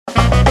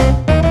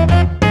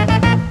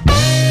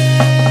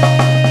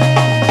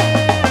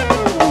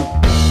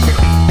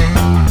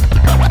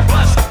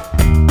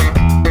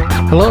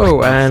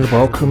Hello and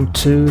welcome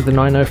to the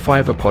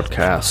 905er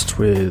podcast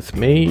with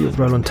me,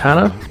 Roland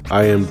Tanner.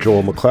 I am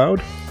Joel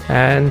McLeod.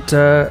 And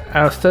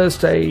our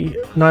Thursday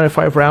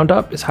 905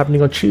 roundup is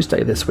happening on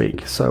Tuesday this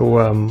week. So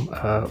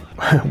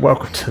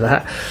welcome to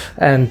that.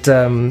 And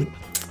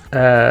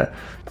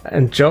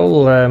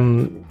Joel,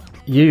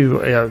 you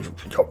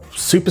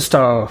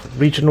superstar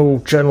regional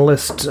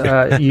journalist,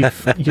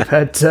 you've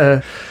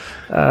had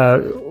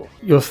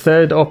your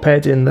third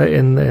op-ed in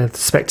the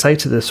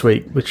Spectator this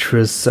week, which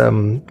was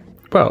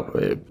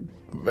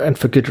and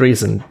for good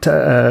reason.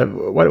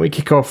 Why don't we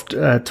kick off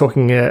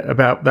talking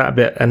about that a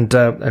bit and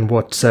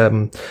what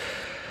how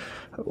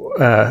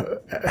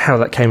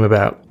that came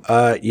about?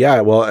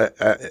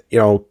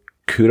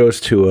 Kudos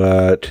to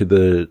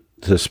the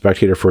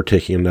Spectator for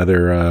taking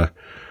another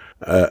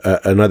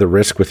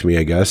risk with me,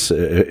 I guess,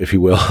 if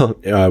you will.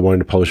 I wanted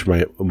to publish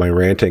my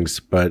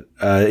rantings, but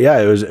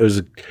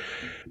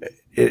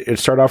it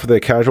started off with a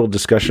casual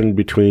discussion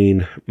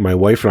between my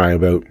wife and I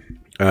about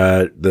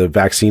the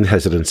vaccine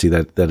hesitancy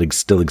that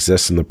still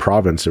exists in the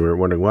province, and we were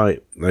wondering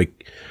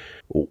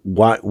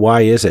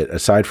why is it,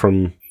 aside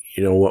from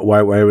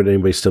why would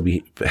anybody still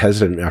be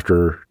hesitant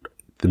after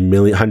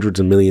the hundreds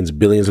of millions,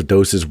 billions of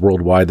doses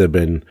worldwide that have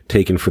been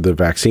taken for the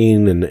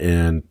vaccine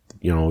and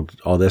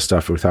all this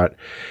stuff. We thought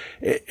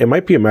it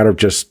might be a matter of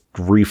just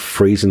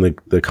rephrasing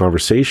the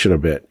conversation a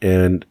bit,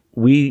 and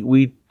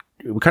we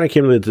kind of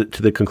came to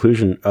the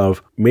conclusion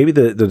of maybe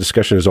the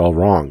discussion is all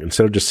wrong.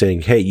 Instead of just saying,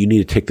 hey, you need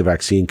to take the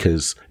vaccine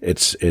because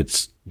it's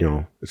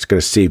going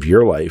to save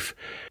your life.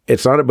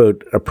 It's not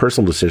about a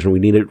personal decision. We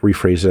need to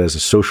rephrase it as a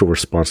social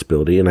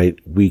responsibility. And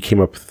we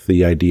came up with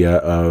the idea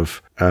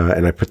of,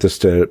 and I put this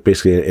to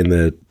basically in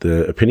the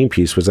opinion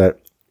piece, was that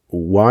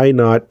why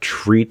not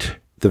treat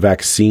the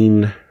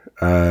vaccine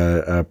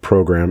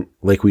program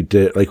like we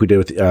did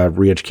with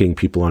re-educating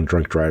people on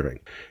drunk driving.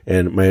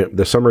 And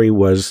the summary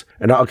was,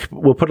 and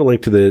we'll put a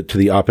link to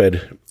the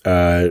op-ed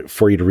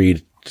for you to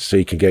read, so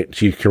you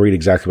can read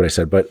exactly what I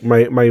said. But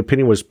my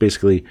opinion was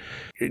basically,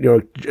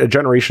 a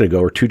generation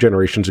ago or 2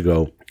 generations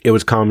ago, it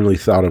was commonly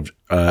thought of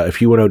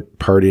if you went out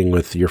partying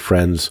with your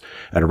friends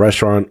at a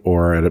restaurant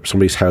or at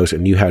somebody's house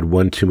and you had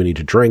one too many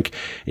to drink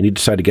and you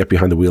decided to get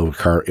behind the wheel of a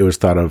car, it was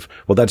thought of,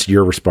 well, that's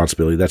your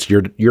responsibility. That's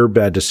your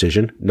bad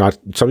decision, not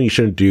something you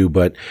shouldn't do,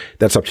 but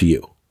that's up to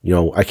you.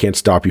 I can't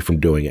stop you from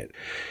doing it.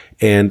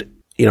 And,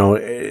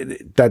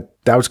 that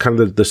was kind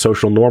of the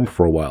social norm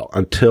for a while,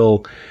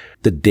 until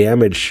the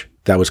damage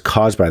that was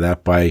caused by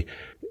that, by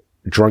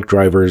drunk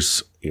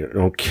drivers,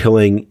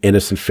 killing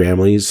innocent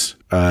families,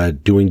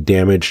 doing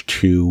damage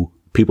to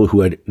people who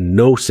had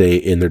no say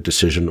in their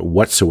decision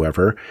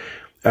whatsoever,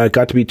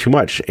 got to be too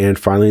much. And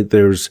finally,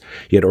 you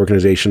had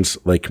organizations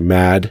like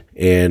MAD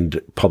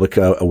and public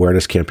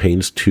awareness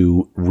campaigns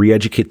to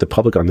re-educate the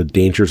public on the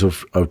dangers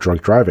of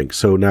drunk driving.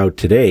 So now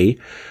today,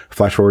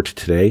 flash forward to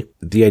today,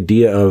 the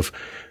idea of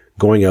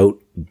going out,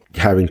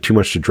 having too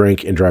much to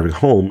drink and driving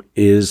home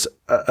is,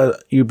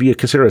 you'd be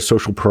considered a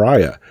social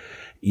pariah.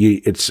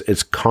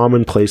 It's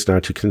commonplace now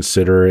to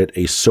consider it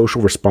a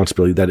social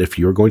responsibility that if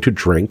you're going to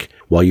drink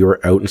while you're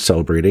out and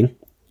celebrating,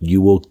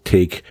 you'll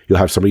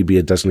have somebody be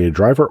a designated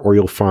driver, or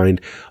you'll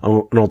find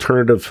an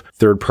alternative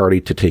third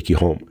party to take you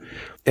home.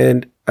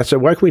 And I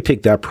said, why can we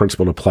take that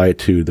principle and apply it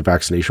to the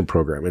vaccination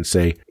program and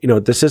say,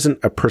 this isn't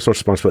a personal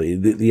responsibility.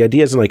 The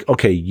idea isn't like,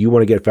 okay, you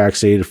want to get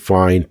vaccinated,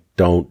 fine,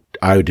 don't,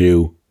 I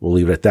do, we'll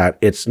leave it at that.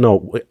 It's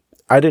no,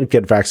 I didn't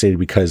get vaccinated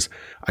because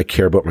I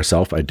care about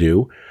myself, I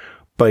do.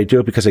 But I do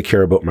it because I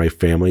care about my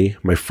family,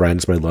 my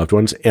friends, my loved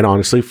ones, and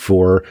honestly,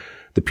 for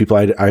the people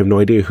I have no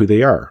idea who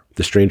they are,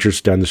 the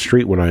strangers down the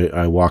street when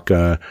I walk,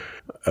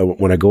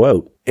 when I go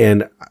out.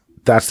 And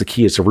that's the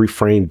key, is to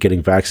reframe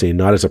getting vaccinated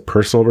not as a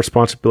personal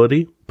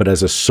responsibility, but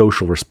as a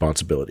social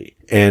responsibility.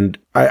 And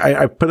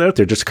I put it out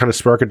there just to kind of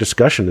spark a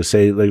discussion to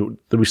say, like,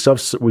 that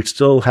we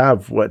still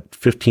have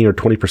 15 or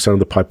 20% of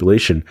the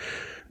population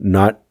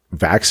not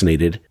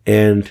vaccinated,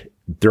 and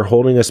they're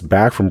holding us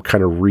back from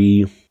kind of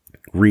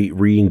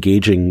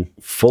re-engaging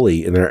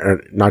fully in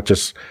there, not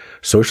just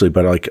socially,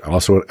 but like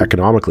also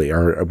economically.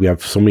 We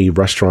have so many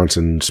restaurants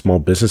and small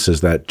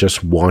businesses that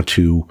just want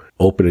to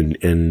open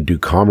and do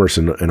commerce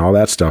and all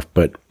that stuff.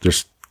 But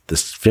there's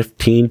this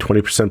 15,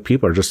 20%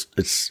 people are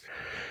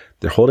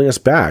they're holding us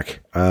back.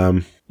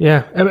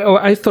 Yeah,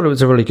 I thought it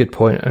was a really good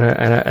point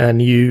and a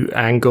new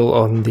angle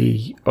on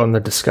the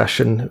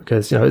discussion,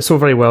 because it's all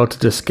very well to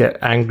just get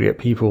angry at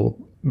people,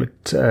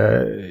 but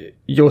there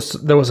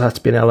also has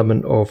to be an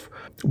element of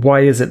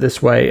why is it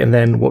this way, and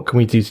then what can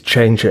we do to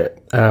change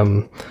it?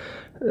 Really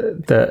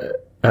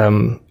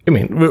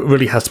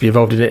has to be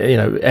involved in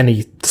it,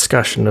 any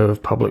discussion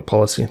of public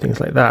policy and things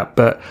like that.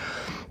 But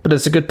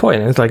it's a good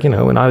point. It's like,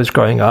 when I was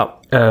growing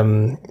up,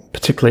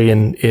 particularly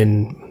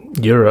in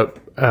Europe,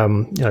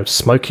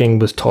 smoking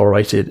was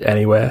tolerated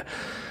anywhere.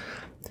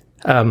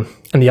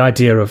 And the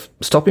idea of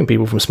stopping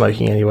people from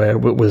smoking anywhere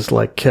was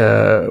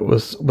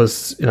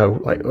this is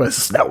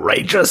an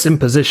outrageous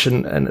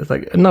imposition. And it's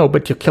like, no,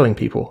 but you're killing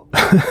people.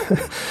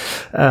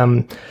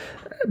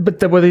 But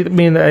there were,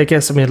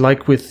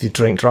 like with the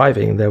drink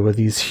driving, there were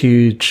these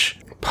huge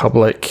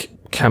public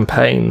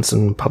campaigns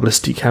and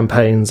publicity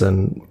campaigns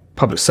and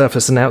public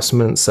service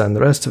announcements and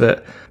the rest of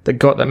it that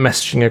got that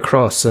messaging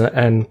across.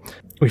 And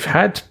we've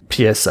had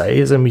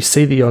PSAs, and we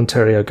see the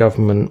Ontario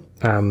government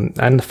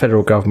and the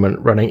federal government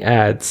running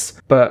ads,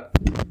 but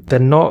they're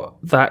not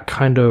that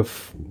kind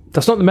of.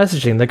 That's not the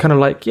messaging. They're kind of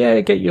like,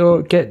 yeah, get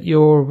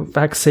your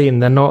vaccine.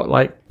 They're not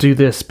like, do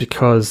this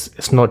because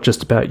it's not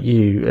just about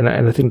you. And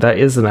I think that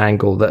is an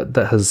angle that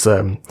has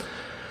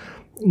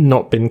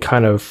not been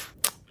kind of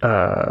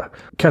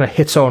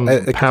hit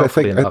on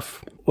powerfully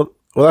enough.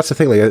 Well, that's the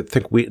thing. Like, I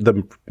think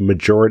the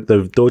majority,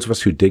 those of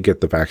us who did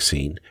get the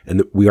vaccine,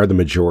 and we are the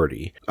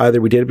majority.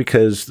 Either we did it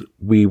because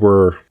we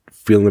were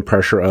feeling the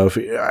pressure of,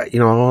 I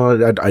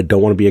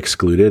don't want to be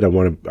excluded. I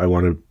want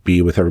to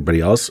be with everybody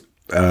else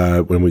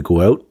when we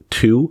go out.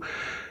 Two,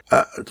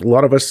 a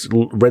lot of us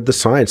read the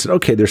science and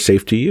okay, they're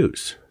safe to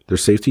use. They're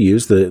safe to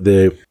use.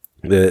 The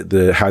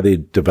how they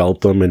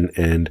developed them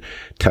and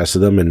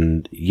tested them,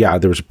 and yeah,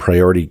 there was a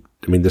priority.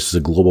 I mean, this is a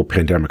global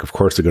pandemic. Of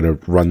course, they're going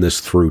to run this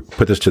through,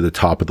 put this to the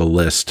top of the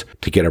list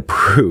to get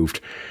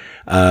approved.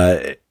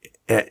 And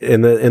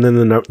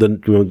then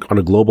on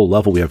a global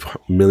level, we have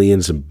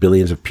millions and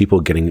billions of people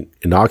getting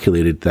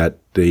inoculated that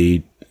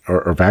they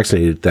are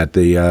vaccinated. That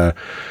they,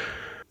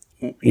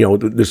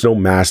 there's no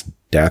mass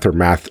death or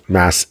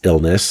mass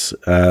illness.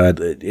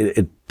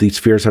 These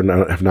fears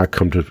have not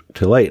come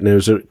to light. And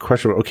there's a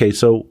question of, okay,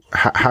 so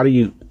how are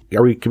we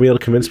going to be able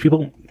to convince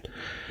people?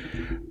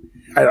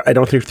 I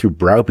don't think through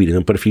browbeating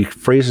them, but if you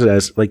phrase it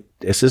as like,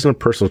 this isn't a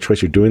personal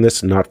choice. You're doing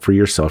this not for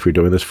yourself. You're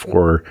doing this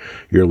for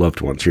your loved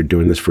ones. You're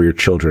doing this for your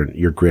children,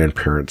 your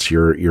grandparents,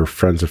 your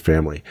friends and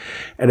family.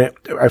 And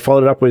I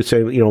followed it up with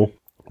saying,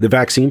 the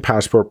vaccine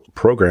passport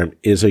program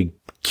is a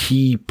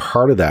key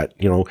part of that.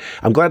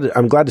 I'm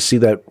glad to see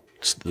that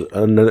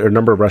a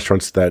number of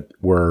restaurants that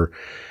were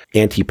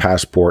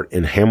anti-passport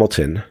in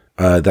Hamilton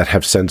that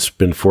have since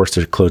been forced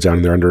to close down,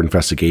 and they're under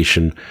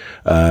investigation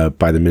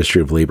by the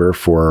Ministry of Labor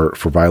for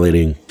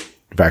violating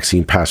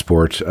vaccine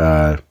passport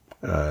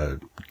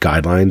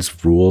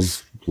guidelines,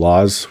 rules,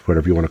 laws,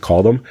 whatever you want to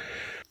call them.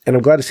 And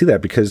I'm glad to see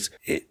that because,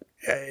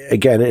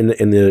 again,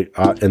 in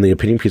the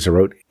opinion piece I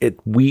wrote,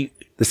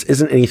 this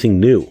isn't anything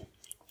new.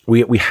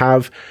 We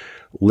have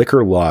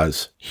liquor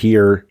laws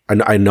here,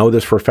 and I know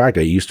this for a fact.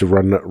 I used to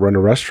run a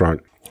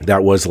restaurant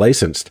that was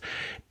licensed.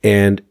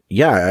 And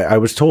yeah, I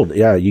was told,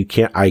 yeah,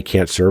 I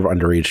can't serve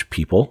underage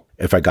people.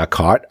 If I got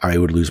caught, I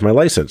would lose my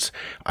license.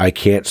 I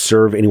can't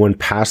serve anyone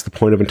past the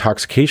point of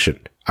intoxication.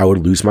 I would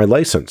lose my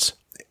license.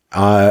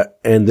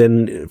 And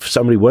then if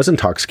somebody was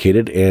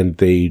intoxicated and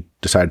they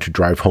decided to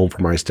drive home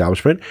from my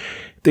establishment,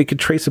 if they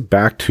traced it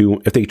back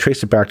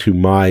to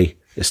my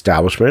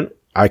establishment,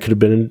 I could have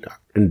been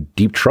in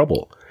deep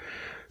trouble.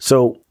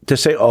 So to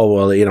say, oh,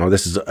 well,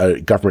 this is a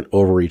government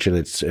overreach and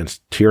it's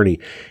tyranny,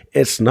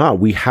 it's not.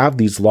 We have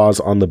these laws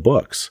on the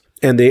books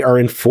and they are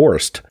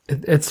enforced.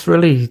 It's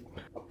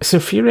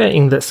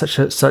infuriating that such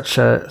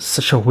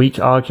a weak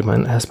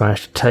argument has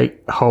managed to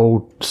take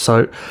hold.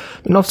 So,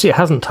 and obviously it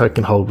hasn't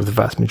taken hold with the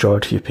vast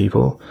majority of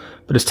people,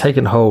 but it's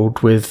taken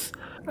hold with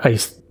a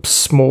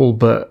small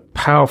but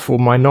powerful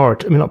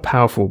minority. I mean, not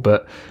powerful,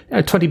 but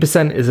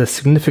 20% is a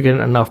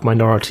significant enough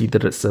minority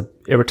that it's an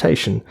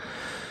irritation.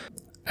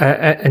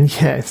 And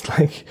yeah, it's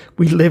like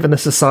we live in a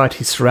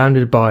society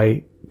surrounded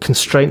by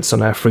constraints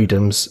on our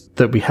freedoms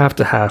that we have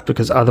to have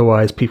because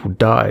otherwise people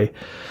die,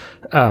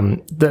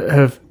 that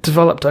have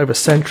developed over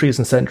centuries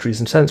and centuries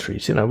and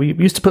centuries. We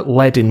used to put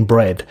lead in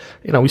bread.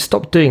 We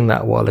stopped doing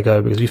that a while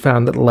ago because we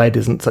found that lead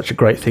isn't such a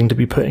great thing to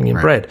be putting in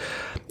bread.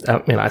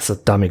 That's a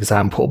dumb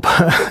example, but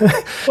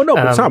well, no,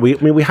 but it's not.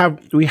 We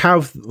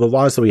have the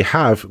laws that we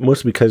have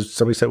mostly because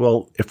somebody said,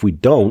 well, if we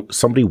don't,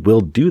 somebody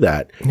will do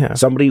that. Yeah.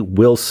 Somebody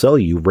will sell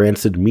you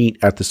rancid meat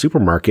at the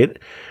supermarket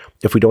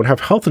if we don't have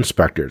health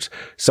inspectors.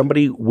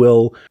 Somebody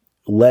will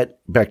let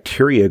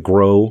bacteria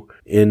grow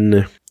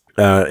in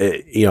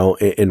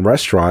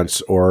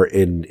restaurants or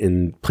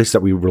in places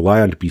that we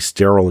rely on to be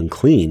sterile and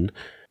clean.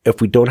 If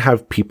we don't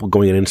have people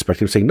going in and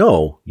inspecting and saying,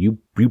 no, you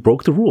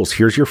broke the rules.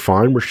 Here's your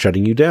fine. We're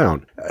shutting you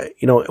down.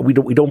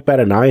 We don't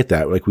bat an eye at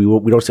that. Like we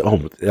don't say, oh,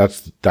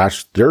 that's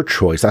their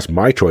choice. That's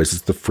my choice.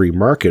 It's the free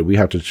market. We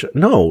have to,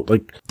 no,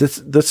 like this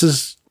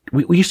is,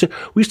 we used to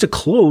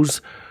close,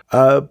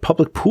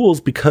 public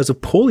pools because of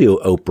polio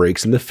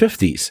outbreaks in the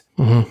 50s.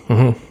 Mm-hmm,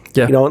 mm-hmm.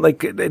 Yeah.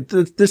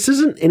 This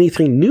isn't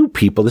anything new,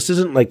 people. This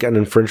isn't like an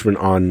infringement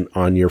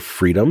on your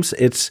freedoms.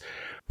 It's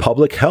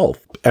public health,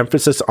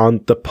 emphasis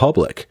on the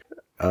public.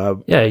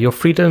 Your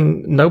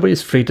freedom,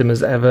 nobody's freedom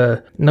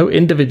no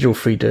individual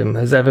freedom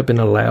has ever been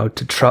allowed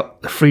to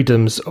trump the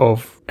freedoms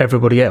of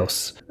everybody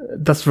else.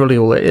 That's really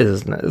all it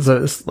is, isn't it?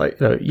 So it's like,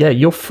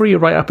 you're free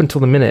right up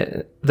until the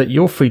minute that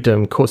your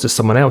freedom causes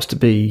someone else to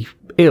be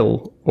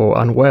ill or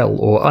unwell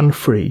or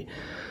unfree.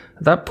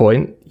 At that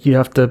point, you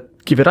have to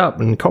give it up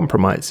and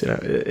compromise.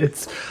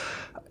 It's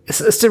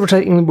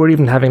irritating we're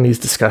even having these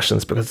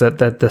discussions because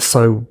they're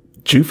so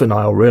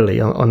juvenile,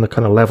 really, on the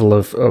kind of level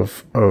of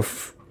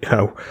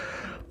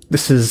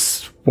this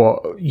is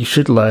what you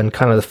should learn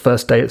kind of the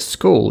first day at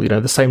school,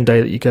 the same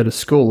day that you go to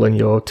school and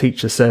your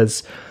teacher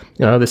says,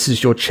 this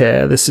is your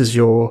chair, this is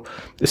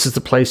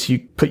the place you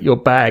put your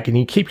bag and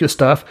you keep your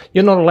stuff.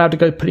 You're not allowed to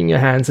go putting your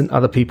hands in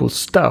other people's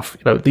stuff.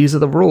 These are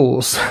the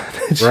rules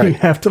that you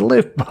have to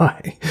live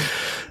by.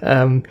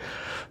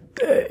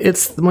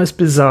 It's the most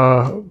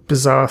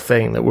bizarre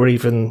thing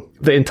that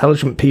the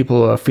intelligent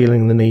people are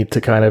feeling the need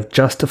to kind of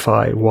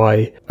justify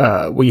why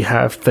we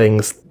have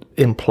things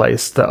in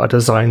place that are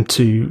designed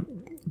to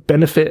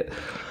benefit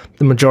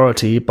the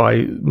majority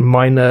by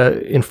minor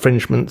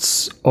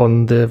infringements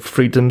on the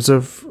freedoms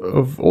of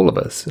all of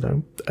us,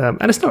 and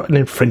it's not an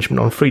infringement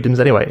on freedoms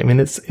anyway. I mean,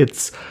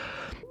 it's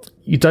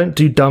you don't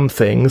do dumb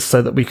things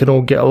so that we can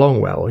all get along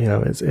well.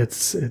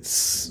 It's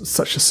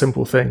such a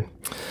simple thing.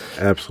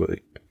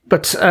 Absolutely.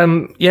 But I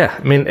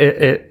mean,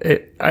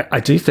 I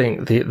do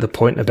think the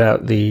point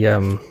about the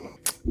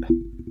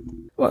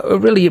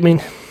really, I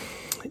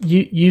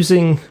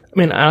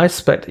mean, I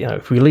expect,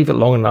 if we leave it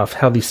long enough,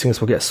 how these things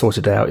will get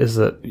sorted out is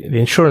that the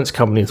insurance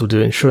companies will do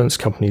what insurance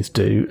companies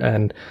do,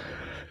 and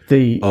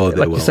you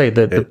say,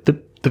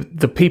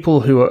 the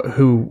people who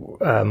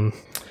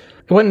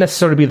it won't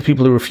necessarily be the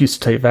people who refuse to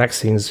take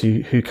vaccines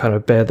who kind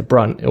of bear the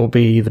brunt. It will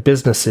be the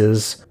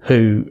businesses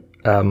who,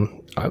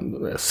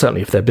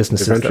 certainly if they're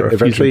businesses that are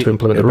refusing to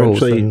implement the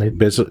rules.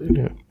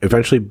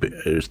 Eventually,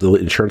 the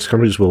insurance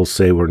companies will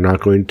say, we're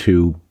not going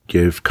to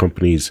give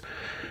companies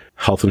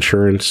health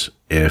insurance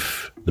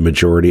if the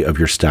majority of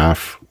your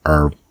staff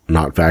are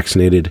not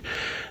vaccinated.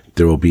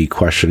 There will be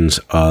questions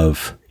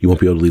of, you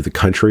won't be able to leave the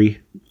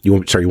country. You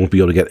won't be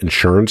able to get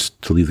insurance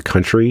to leave the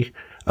country,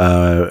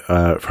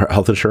 for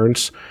health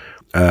insurance,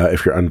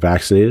 if you're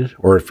unvaccinated,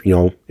 or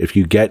if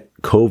you get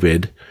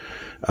COVID,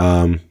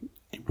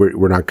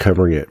 we're not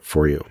covering it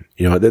for you.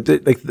 You're right.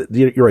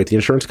 The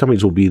insurance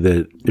companies will be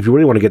if you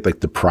really want to get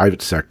the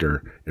private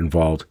sector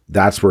involved,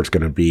 that's where it's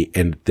going to be.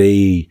 And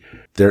they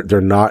don't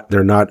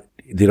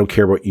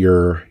care about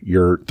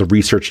the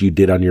research you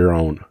did on your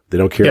own. They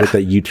don't care about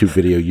that YouTube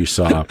video you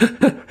saw.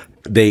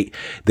 They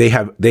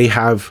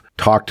have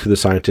talked to the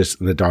scientists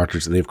and the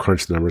doctors, and they've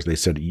crunched the numbers, and they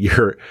said,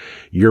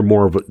 you're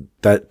more of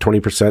that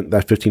 20%,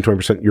 that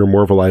 15-20%, you're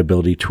more of a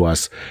liability to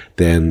us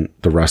than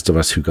the rest of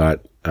us who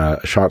got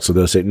a shot. So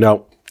they'll say,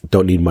 no,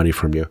 don't need money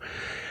from you.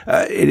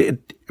 I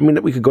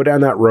mean, we could go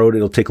down that road.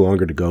 It'll take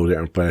longer to go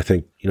there, but I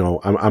think,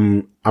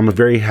 I'm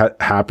very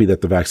happy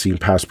that the vaccine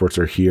passports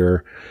are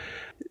here.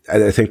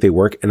 I think they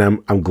work, and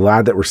I'm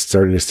glad that we're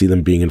starting to see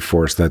them being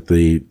enforced, that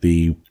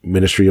the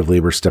Ministry of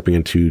Labor is stepping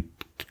into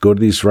to go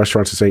to these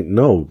restaurants and saying,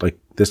 no,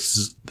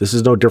 this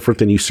is no different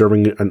than you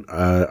serving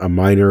a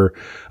minor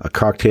a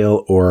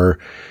cocktail or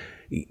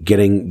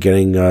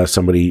getting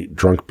somebody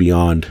drunk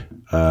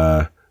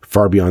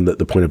far beyond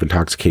the point of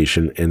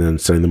intoxication, and then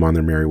sending them on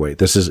their merry way.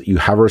 You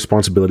have a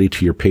responsibility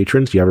to your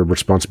patrons. You have a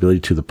responsibility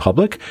to the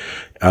public.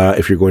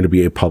 If you're going to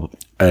be a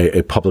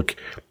public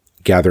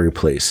gathering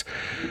place,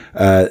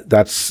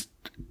 that's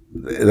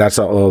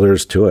all there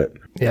is to it.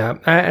 Yeah,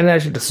 and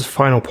actually, just a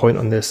final point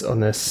on this,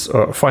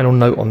 or a final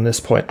note on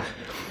this point,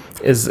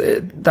 is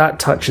that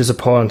touches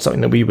upon something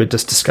that we were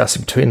just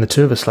discussing between the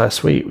two of us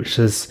last week, which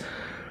is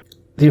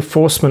the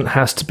enforcement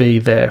has to be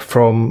there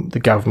from the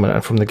government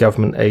and from the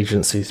government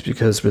agencies,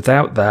 because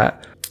without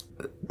that,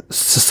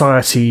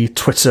 society,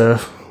 Twitter,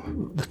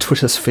 the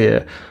Twitter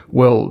sphere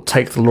will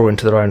take the law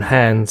into their own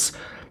hands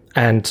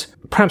and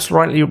perhaps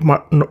rightly,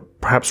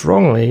 perhaps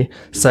wrongly,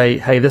 say,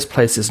 hey, this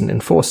place isn't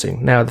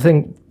enforcing. Now, the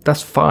thing,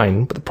 that's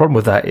fine, but the problem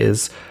with that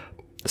is,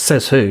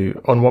 says who,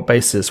 on what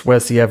basis,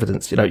 where's the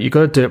evidence? You've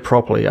got to do it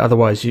properly,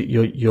 otherwise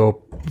you're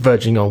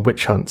verging on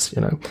witch hunts,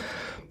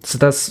 So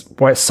that's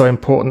why it's so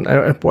important,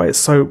 and why it's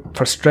so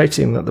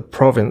frustrating that the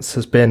province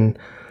has been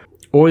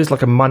always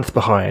like a month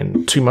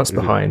behind, 2 months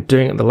behind,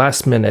 doing it at the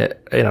last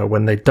minute,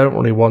 when they don't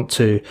really want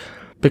to,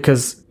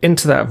 because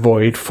into that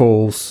void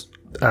falls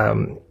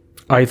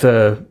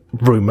either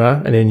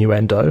rumor and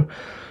innuendo,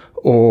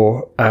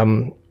 or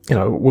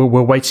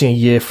we're waiting a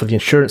year for the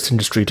insurance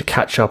industry to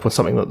catch up on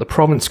something that the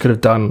province could have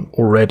done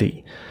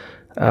already.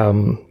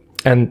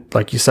 And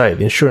like you say,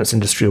 the insurance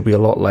industry will be a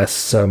lot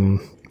less.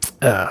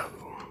 Well,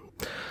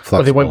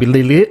 they won't be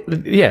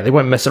they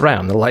won't mess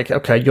around. They're like,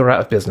 okay, you're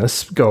out of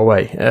business, go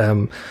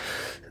away.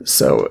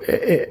 So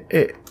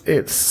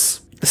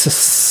it's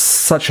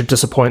such a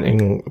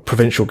disappointing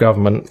provincial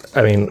government.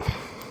 I mean,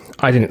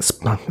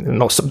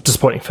 not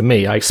disappointing for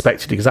me. I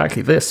expected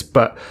exactly this,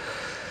 but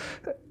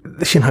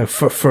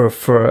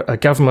for a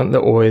government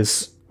that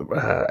always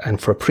and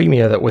for a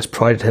premier that always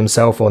prided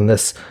himself on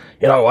this,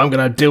 I'm going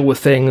to deal with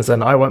things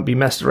and I won't be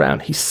messed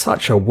around. He's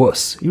such a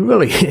wuss. He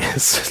really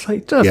is. It's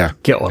like,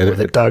 get on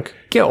with it, Doug.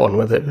 Get on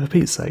with it, for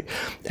Pete's sake.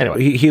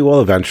 Anyway. He will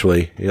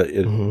eventually.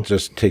 It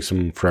just takes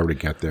him forever to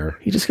get there.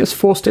 He just gets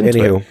forced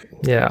into it.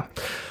 Yeah.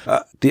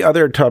 The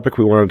other topic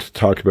we wanted to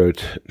talk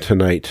about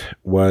tonight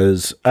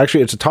was,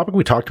 actually, it's a topic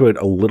we talked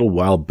about a little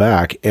while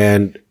back.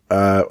 And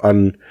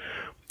on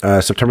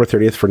September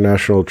 30th for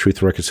National Truth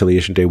and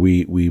Reconciliation Day,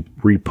 we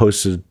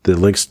reposted the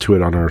links to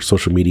it on our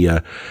social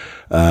media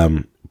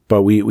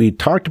But we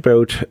talked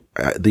about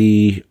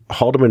the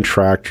Haldeman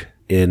Tract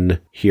in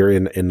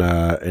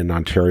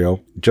Ontario.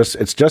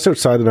 It's just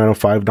outside the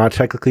 905, not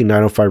technically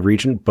 905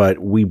 region, but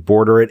we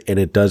border it and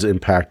it does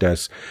impact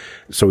us.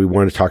 So we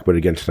wanted to talk about it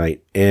again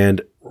tonight. And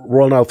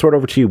Roland, I'll throw it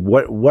over to you.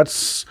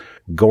 What's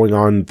going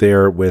on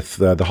there with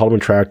the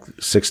Haldeman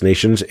Tract, Six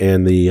Nations,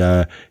 and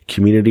the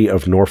community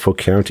of Norfolk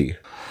County?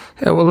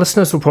 Yeah, well,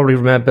 listeners will probably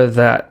remember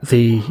that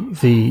the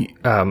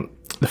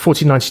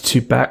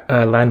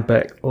 1492 land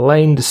back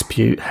lane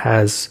dispute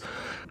has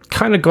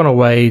kind of gone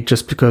away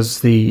just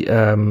because the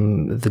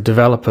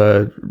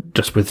developer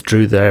just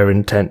withdrew their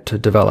intent to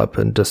develop,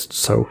 and just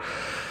so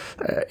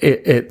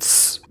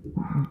it's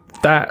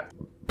that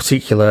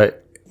particular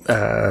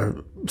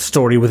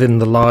story within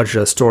the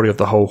larger story of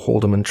the whole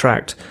Haldeman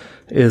Tract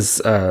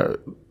is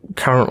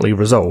currently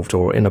resolved,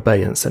 or in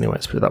abeyance anyway,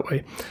 let's put it that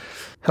way.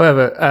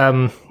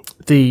 However,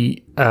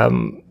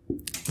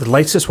 the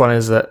latest one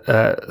is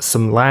that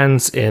some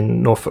lands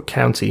in Norfolk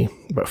County,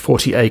 about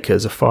 40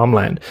 acres of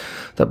farmland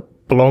that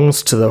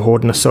belongs to the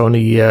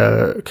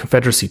Haudenosaunee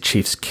Confederacy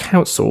Chiefs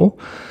Council,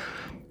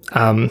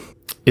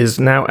 is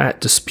now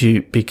at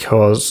dispute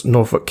because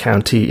Norfolk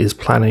County is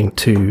planning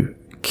to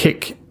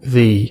kick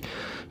the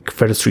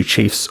Confederacy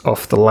Chiefs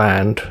off the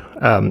land,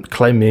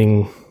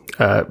 claiming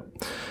that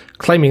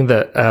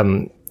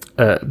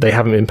they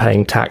haven't been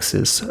paying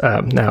taxes.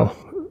 Now,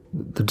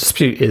 the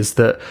dispute is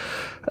that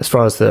as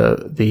far as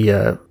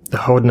the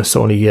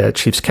Haudenosaunee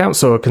Chiefs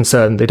Council are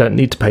concerned, they don't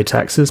need to pay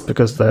taxes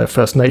because they're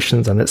First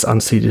Nations and it's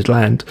unceded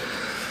land.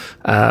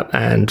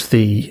 And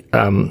the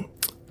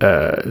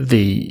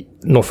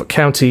Norfolk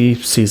County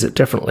sees it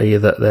differently,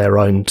 that they're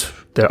owed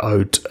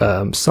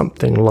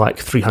something like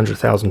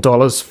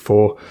 $300,000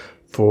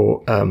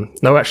 for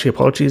no, actually,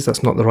 apologies,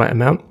 that's not the right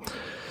amount.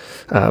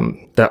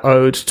 They're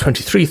owed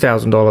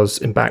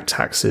 $23,000 in back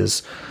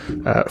taxes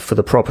for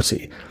the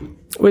property,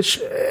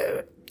 which.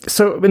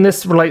 So, I mean,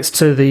 this relates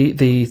to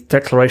the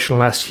declaration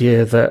last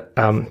year that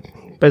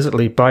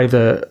basically by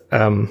the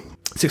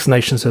Six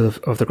Nations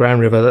of the Grand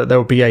River that there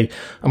will be a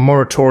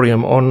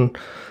moratorium on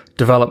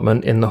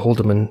development in the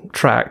Haldeman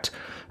Tract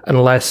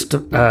unless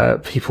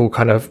people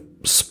kind of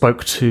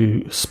spoke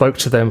to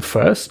them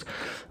first.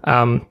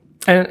 And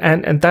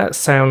that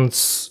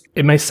sounds,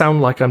 it may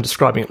sound like I'm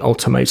describing an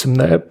ultimatum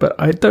there, but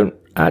I don't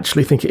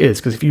actually think it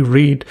is, because if you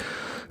read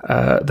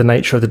the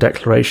nature of the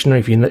declaration,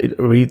 if you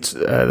read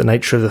the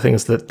nature of the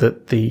things that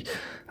the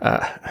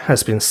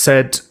has been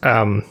said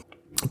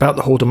about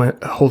the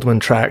Haldeman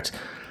Tract,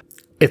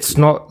 it's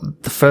not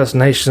the First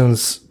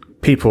Nations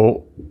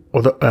people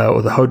or the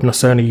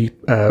Haudenosaunee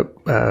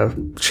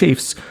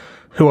chiefs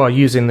who are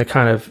using the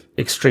kind of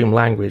extreme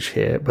language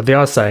here, but they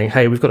are saying,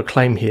 hey, we've got a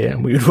claim here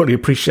and we would really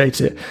appreciate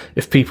it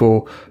if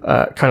people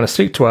kind of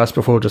speak to us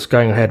before just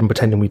going ahead and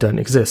pretending we don't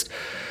exist.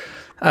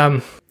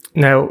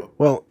 Now,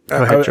 well,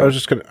 I was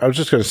just going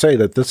to say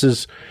that this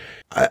is,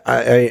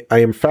 I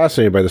am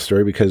fascinated by the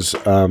story because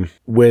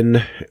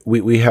when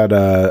we had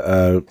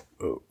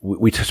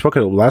we spoke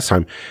about it last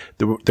time,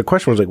 the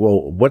question was like,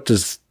 well, what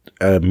does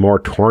a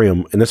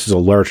moratorium? And this is a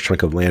large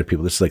chunk of land,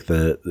 people. This is like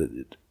the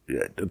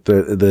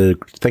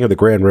thing of the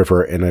Grand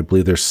River, and I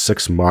believe there's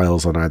 6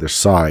 miles on either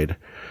side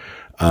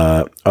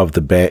of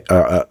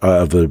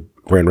the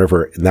Grand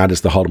River, and that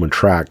is the Haldeman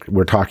Tract.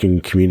 We're talking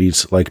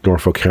communities like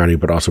Norfolk County,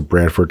 but also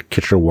Brantford,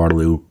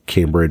 Kitchener-Waterloo,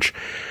 Cambridge.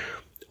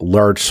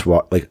 Large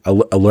swath, like a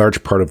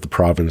large part of the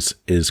province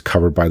is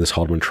covered by this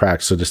Haldeman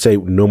Tract. So to say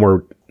no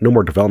more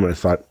development, I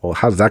thought, well,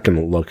 how's that going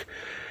to look?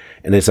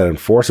 And is that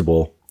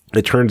enforceable?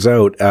 It turns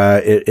out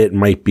it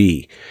might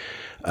be.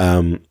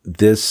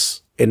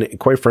 This, and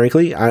quite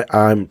frankly,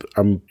 I'm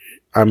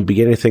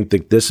beginning to think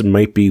that this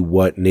might be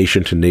what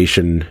nation to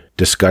nation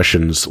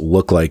discussions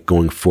look like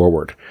going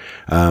forward.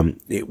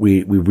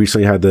 We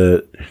recently had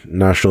the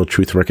National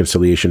Truth and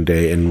Reconciliation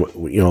Day, and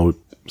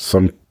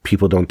some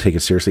people don't take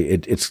it seriously.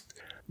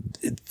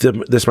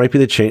 This might be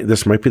the change.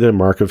 This might be the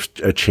mark of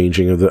a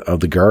changing of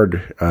the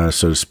guard,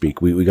 so to speak.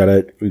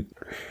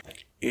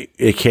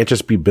 It can't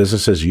just be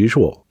business as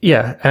usual.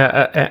 Yeah,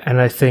 and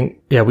I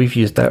think we've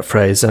used that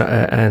phrase,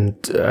 and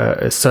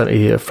it's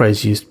certainly a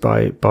phrase used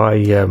by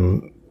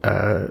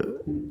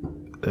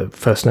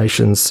First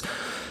Nations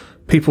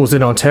peoples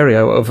in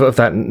Ontario of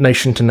that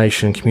nation to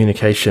nation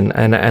communication,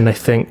 and I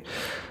think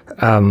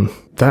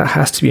that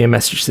has to be a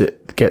message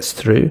that gets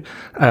through.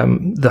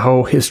 The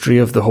whole history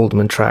of the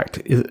Haldeman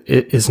Tract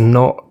is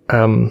not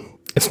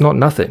it's not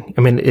nothing.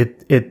 I mean,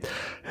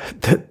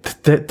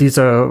 these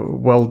are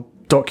well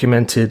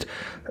documented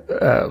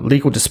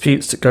legal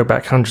disputes that go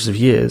back hundreds of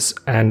years,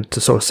 and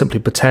to sort of simply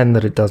pretend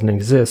that it doesn't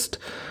exist,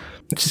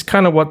 which is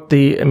kind of what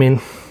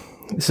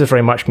this is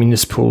very much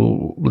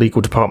municipal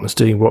legal departments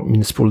doing what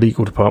municipal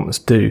legal departments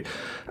do,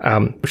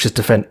 which is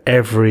defend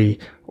every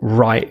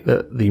right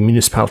that the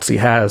municipality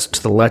has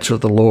to the letter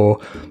of the law,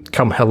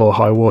 come hell or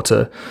high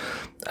water.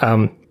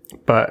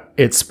 But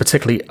it's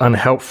particularly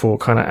unhelpful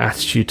kind of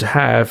attitude to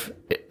have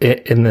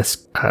in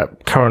this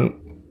current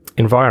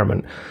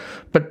environment.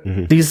 But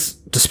these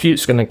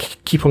disputes are going to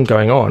keep on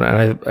going on,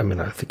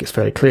 and I think it's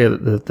fairly clear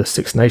that the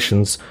Six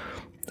Nations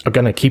are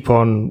going to keep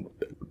on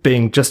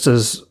being just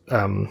as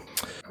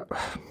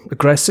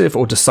aggressive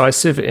or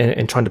decisive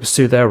in trying to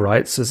pursue their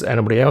rights as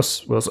anybody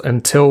else will,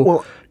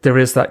 until there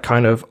is that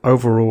kind of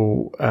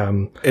overall.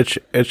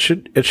 It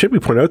should be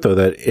pointed out though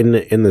that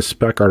in the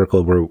spec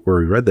article where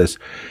we read this,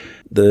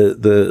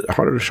 the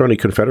Haudenosaunee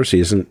Confederacy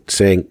isn't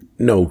saying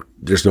no.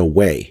 There's no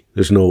way.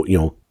 There's no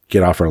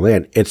get off our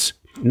land. It's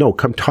no.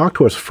 Come talk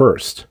to us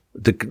first.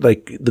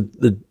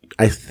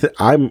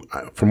 I'm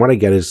from what I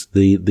get is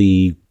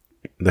the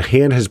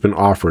hand has been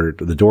offered,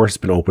 the door has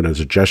been opened as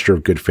a gesture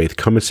of good faith.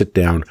 Come and sit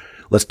down.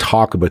 Let's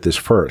talk about this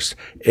first.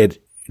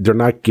 They're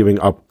not giving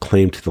up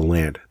claim to the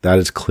land. That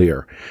is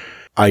clear.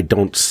 I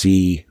don't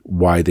see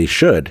why they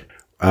should.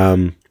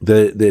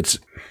 It's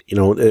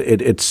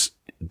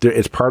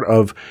part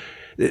of.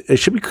 It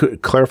should be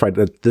clarified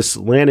that this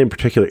land in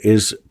particular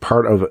is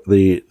part of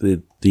the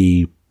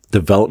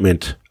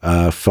development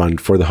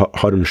fund for the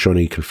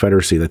Haudenosaunee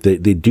Confederacy. That they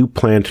do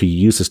plan to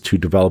use this to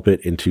develop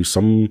it into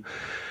some.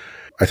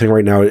 I think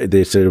right now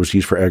they said it was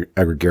used for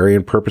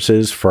agrarian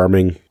purposes,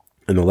 farming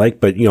and the like.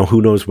 But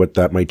who knows what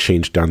that might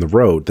change down the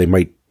road? It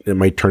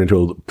might turn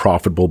into a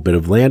profitable bit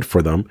of land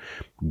for them.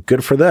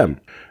 Good for them.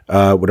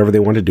 Whatever they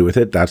want to do with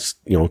it, that's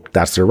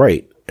their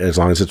right, as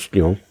long as it's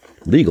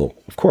legal,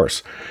 of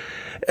course.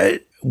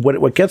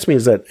 What gets me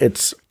is that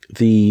it's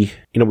we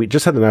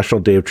just had the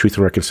National Day of Truth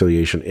and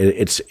Reconciliation.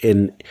 It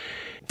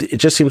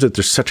just seems that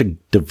there's such a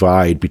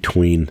divide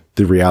between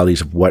the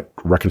realities of what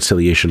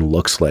reconciliation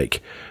looks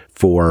like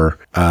for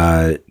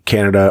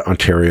Canada,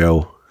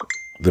 Ontario,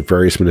 the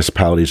various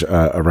municipalities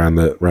around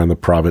the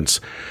province,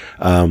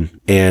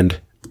 and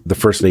the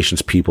First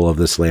Nations people of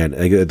this land.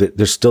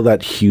 There's still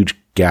that huge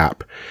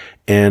gap,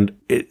 and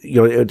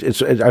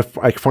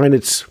I find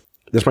this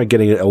might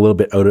getting a little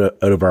bit out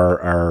of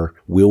our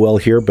wheel well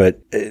here, but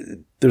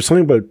there's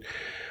something about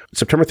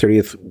September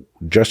 30th.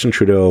 Justin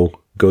Trudeau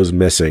goes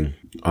missing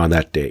on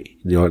that day.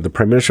 The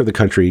Prime Minister of the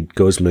country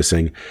goes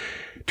missing.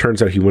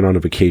 Turns out he went on a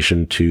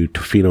vacation to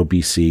Tofino,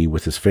 BC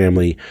with his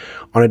family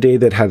on a day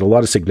that had a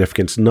lot of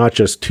significance, not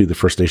just to the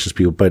First Nations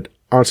people, but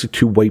honestly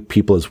to white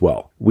people as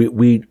well.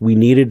 We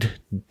needed,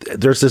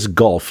 there's this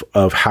gulf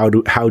of how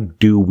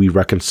do we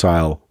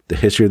reconcile the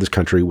history of this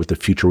country with the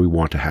future we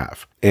want to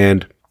have.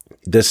 And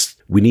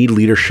we need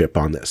leadership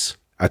on this.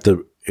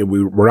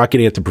 We're not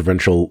getting at the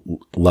provincial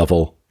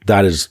level.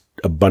 That is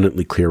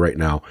abundantly clear right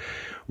now.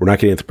 We're not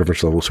getting at the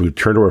provincial level. So we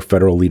turned to our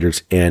federal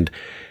leaders and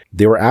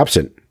they were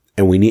absent.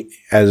 And we need,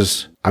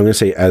 as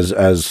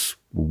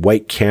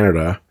white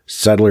Canada,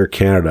 settler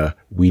Canada,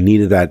 we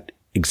needed that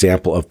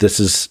example of this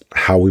is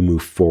how we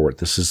move forward.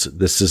 This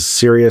is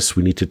serious.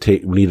 We need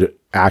to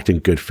act in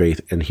good faith.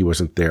 And he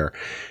wasn't there.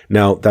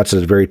 Now that's a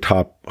very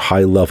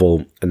high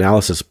level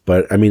analysis,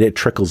 but I mean, it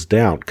trickles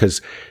down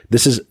because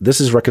this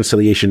is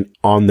reconciliation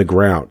on the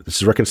ground. This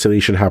is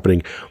reconciliation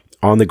happening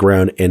on the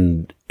ground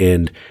and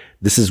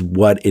this is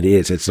what it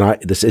is.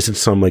 This isn't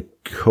some like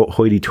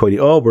hoity-toity,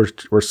 oh,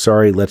 we're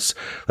sorry. Let's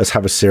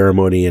have a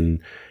ceremony and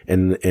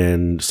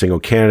sing "O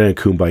Canada" and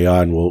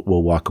 "Kumbaya" and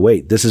we'll walk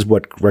away. This is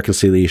what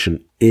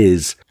reconciliation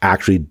is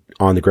actually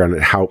on the ground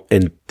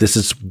and this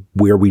is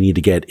where we need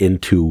to get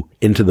into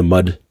the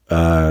mud,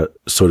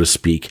 so to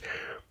speak,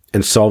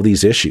 and solve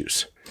these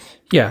issues.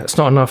 Yeah, it's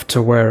not enough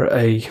to wear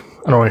an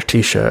orange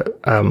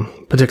t-shirt,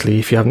 particularly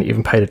if you haven't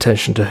even paid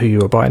attention to who you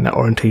were buying that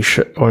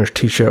orange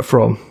t-shirt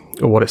from.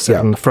 Or what it said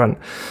on the front.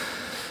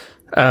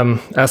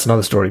 That's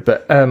another story.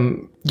 But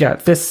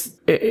this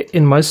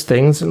in most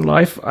things in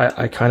life,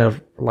 I kind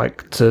of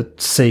like to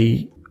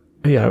see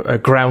a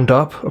ground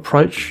up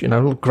approach,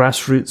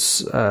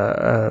 grassroots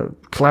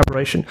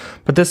collaboration.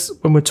 But this,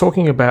 when we're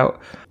talking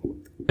about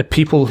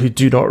people who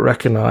do not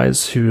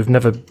recognise, who have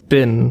never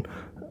been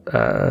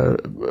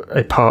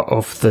a part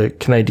of the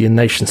Canadian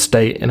nation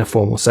state in a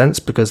formal sense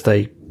because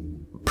they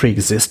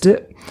pre-exist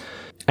it,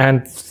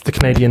 and the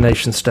Canadian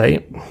nation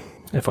state.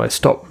 If I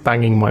stop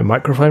banging my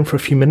microphone for a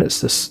few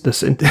minutes, it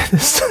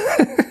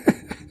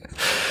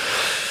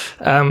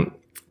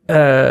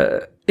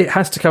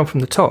has to come from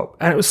the top.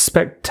 And it was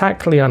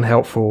spectacularly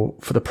unhelpful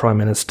for the Prime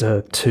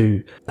Minister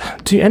to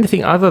do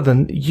anything other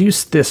than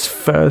use this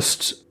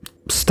first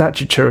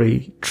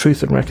statutory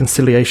Truth and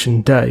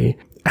Reconciliation Day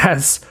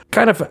as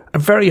kind of a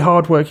very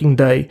hard-working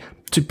day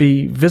to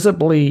be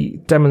visibly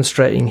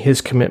demonstrating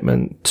his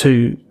commitment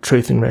to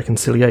truth and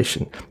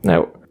reconciliation.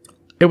 Now,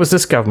 it was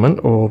this government,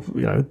 or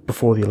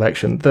before the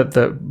election,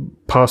 that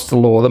passed the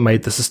law that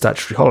made this a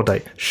statutory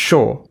holiday.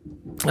 Sure,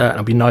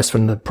 it'll be nice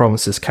when the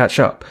provinces catch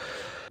up,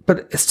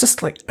 but it's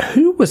just like,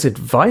 who was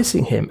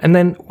advising him? And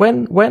then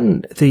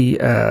when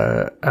the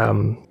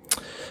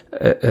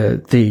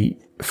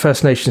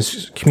First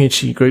Nations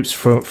community groups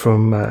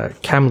from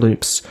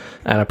Kamloops,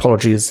 and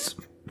apologies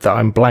that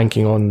I'm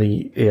blanking on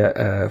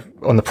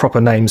the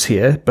proper names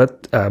here,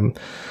 but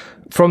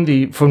from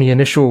the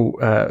initial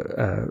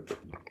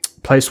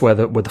place where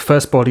the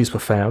first bodies were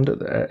found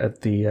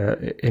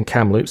in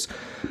Kamloops,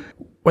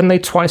 when they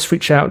twice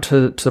reached out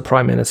to the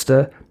Prime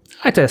Minister,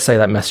 I dare say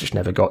that message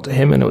never got to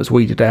him, and it was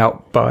weeded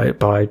out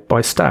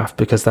by staff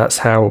because that's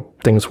how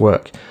things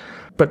work.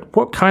 But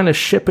what kind of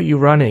ship are you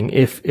running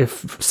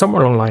if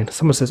somewhere online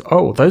someone says,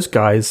 oh, those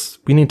guys,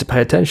 we need to pay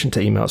attention to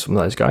emails from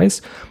those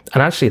guys,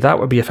 and actually that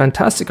would be a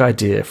fantastic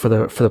idea for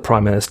the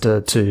Prime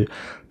Minister to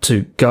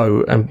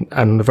go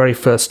and the very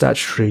first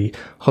statutory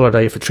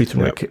holiday for Truth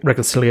and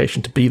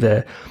Reconciliation to be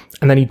there,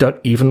 and then you don't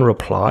even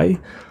reply.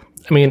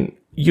 I mean,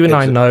 you and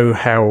I know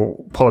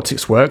how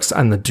politics works,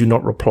 and the do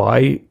not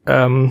reply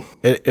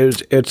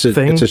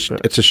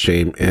it's a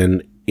shame,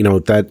 and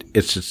that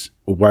it's just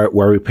why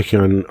are we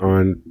picking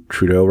on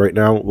Trudeau right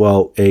now?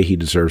 Well, A, he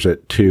deserves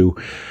it. Two,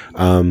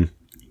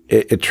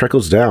 it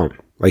trickles down.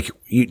 Like,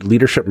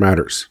 leadership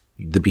matters.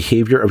 The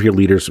behavior of your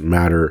leaders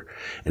matter,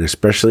 and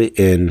especially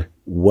in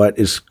what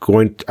is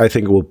I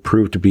think will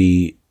prove to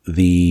be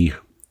the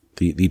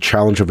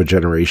challenge of a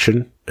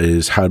generation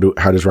is how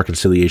does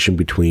reconciliation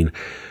between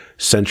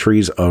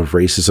centuries of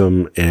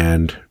racism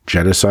and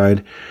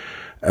genocide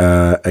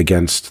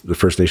against the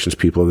First Nations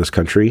people of this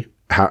country.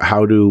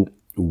 How do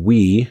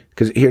we?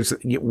 Because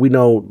we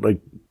know,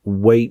 like,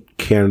 white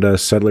Canada,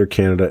 settler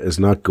Canada is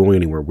not going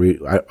anywhere.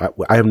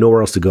 I have nowhere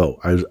else to go.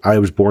 I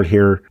was born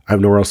here. I have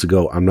nowhere else to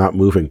go. I'm not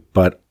moving.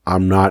 But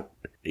I'm not.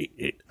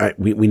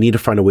 We need to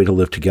find a way to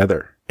live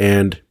together.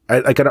 And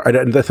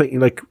the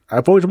thing, like,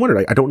 I've always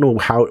wondered, I don't know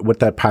what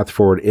that path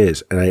forward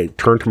is. And I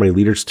turn to my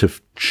leaders to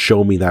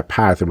show me that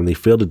path. And when they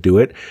fail to do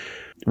it,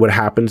 what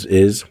happens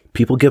is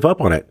people give up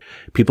on it.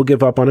 People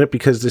give up on it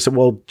because they say,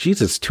 well,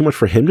 Jesus, it's too much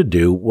for him to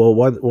do. Well,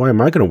 why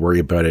am I going to worry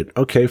about it?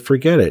 Okay,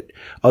 forget it.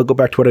 I'll go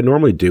back to what I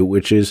normally do,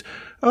 which is,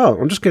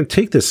 I'm just going to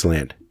take this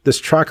land,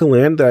 this tract of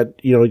land that,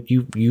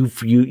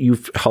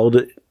 you've held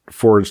it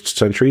for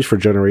centuries, for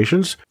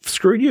generations.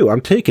 Screw you.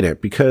 I'm taking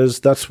it because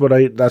that's what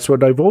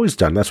I've always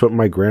done. That's what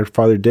my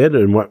grandfather did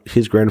and what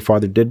his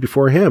grandfather did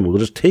before him. We'll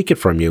just take it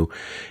from you.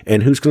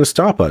 And who's going to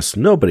stop us?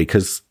 Nobody,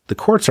 because the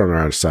courts are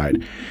on our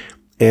side.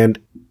 And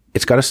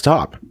it's got to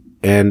stop.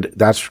 And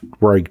that's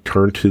where I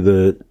turn to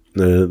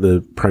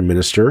the Prime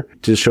Minister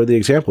to show the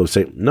example of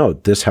saying, no,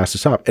 this has to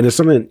stop. And it's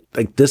something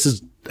like this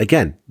is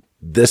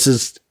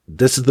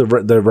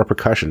the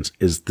repercussions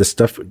is this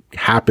stuff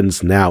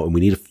happens now, and we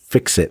need to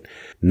fix it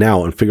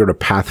now and figure out a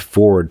path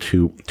forward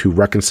to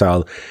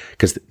reconcile,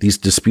 because these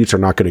disputes are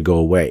not going to go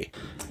away.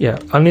 Yeah,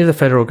 only the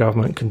federal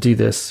government can do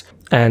this.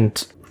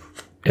 And,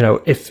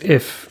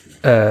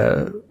 if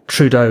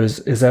Trudeau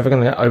is ever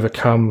going to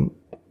overcome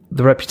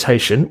the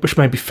reputation, which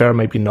may be fair,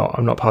 maybe not,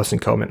 I'm not passing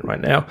comment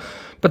right now,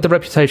 but the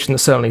reputation that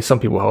certainly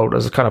some people hold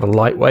as a kind of a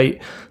lightweight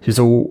who's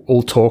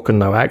all talk and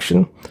no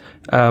action,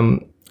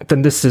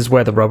 then this is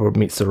where the rubber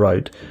meets the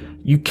road.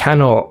 You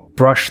cannot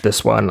brush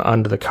this one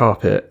under the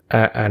carpet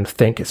and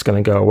think it's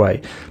going to go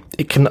away.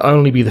 It can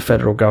only be the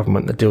federal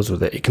government that deals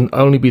with it. It can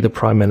only be the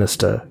Prime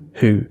Minister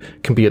who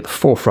can be at the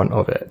forefront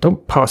of it.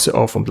 Don't pass it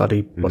off on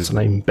bloody, what's the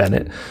name,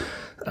 Bennett.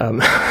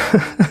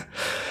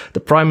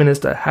 The Prime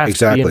Minister has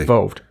to be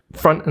involved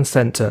front and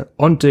center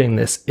on doing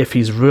this if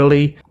he's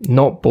really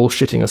not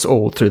bullshitting us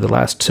all through the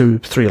last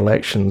 2-3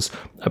 elections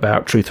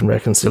about Truth and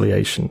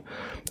Reconciliation.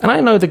 And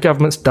I know the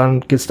government's done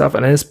good stuff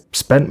and has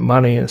spent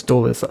money and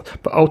all this stuff,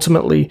 but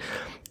ultimately,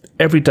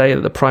 every day that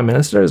the Prime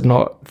Minister is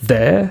not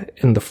there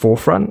in the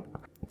forefront,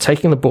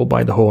 taking the bull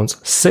by the horns,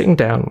 sitting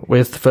down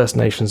with the First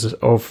Nations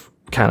of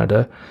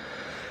Canada,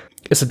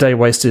 it's a day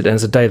wasted, and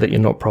it's a day that you're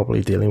not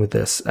properly dealing with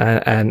this.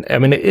 And I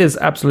mean, it is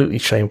absolutely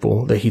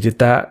shameful that he did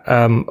that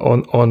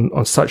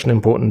on such an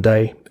important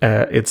day.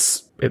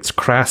 It's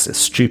crass, it's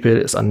stupid,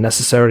 it's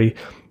unnecessary.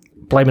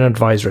 Blame an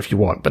advisor if you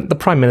want, but the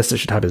Prime Minister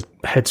should have his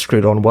head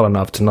screwed on well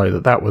enough to know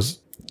that was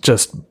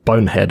just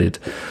boneheaded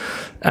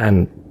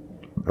and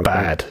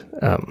bad.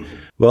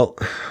 Well,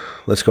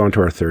 let's go on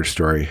to our third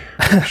story.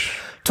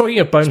 Talking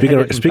of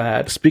boneheaded and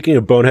bad. Speaking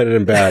of boneheaded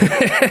and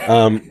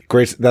bad,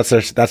 great. That's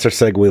our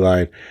segue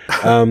line.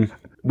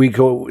 We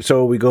go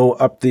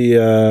up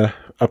the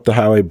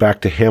highway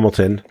back to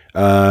Hamilton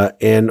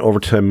and over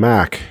to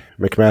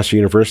McMaster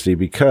University,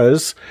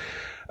 because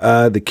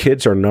the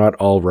kids are not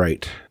all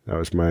right. That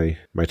was my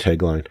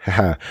tagline.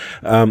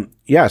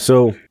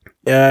 So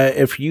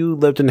if you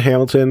lived in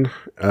Hamilton,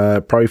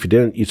 probably if you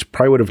didn't, you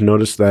probably would have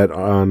noticed that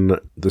on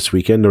this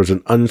weekend there was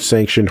an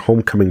unsanctioned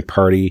homecoming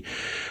party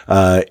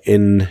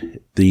in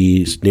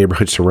the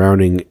neighborhood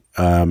surrounding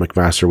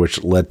McMaster,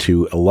 which led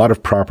to a lot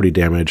of property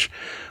damage,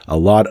 a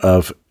lot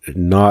of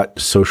not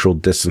social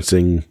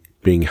distancing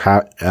being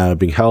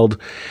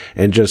held,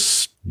 and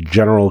just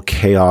general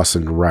chaos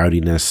and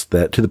rowdiness,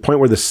 that to the point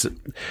where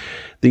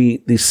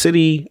the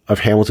city of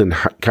Hamilton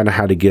kind of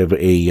had to give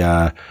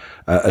a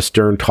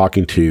stern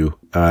talking to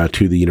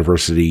the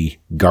university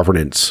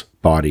governance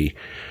body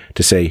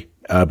to say,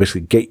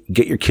 basically,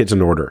 get your kids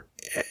in order.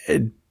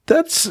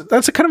 That's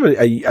a kind of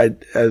I'm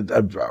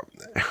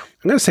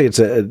going to say it's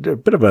a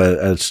bit of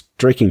a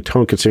striking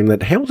tone, considering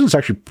that Hamilton's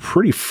actually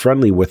pretty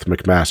friendly with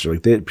McMaster.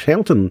 Like,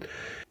 Hamilton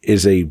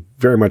is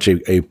very much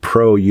a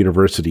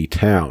pro-university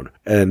town,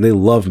 and they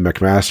love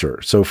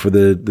McMaster. So for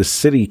the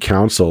city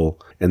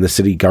council and the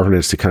city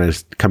governance to kind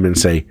of come in and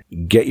say,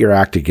 get your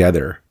act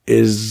together,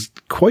 is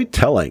quite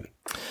telling.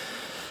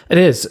 It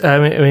is.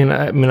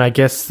 I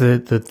guess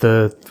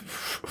the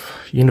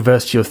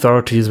university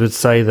authorities would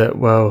say that,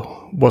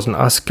 well, wasn't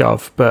us,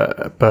 Gov,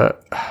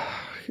 but I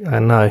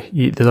don't know.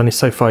 There's only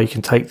so far you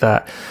can take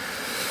that.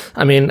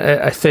 I mean,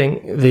 I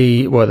think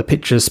the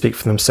pictures speak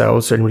for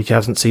themselves. For anybody who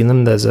hasn't seen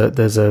them, there's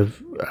a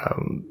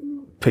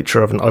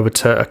picture of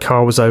a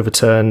car was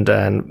overturned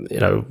and,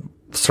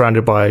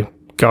 surrounded by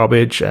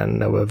garbage,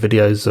 and there were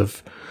videos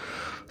of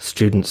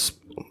students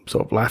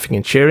sort of laughing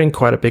and cheering,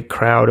 quite a big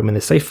crowd. I mean, they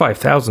say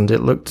 5,000.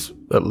 It looked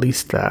at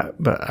least that,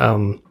 but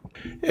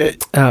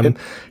it's. I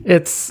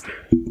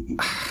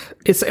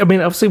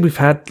mean, obviously we've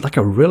had like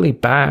a really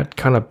bad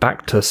kind of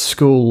back to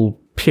school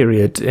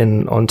period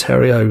in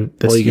Ontario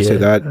this year. Well, you can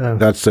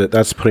say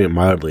that's putting it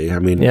mildly. I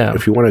mean,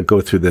 if you want to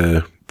go through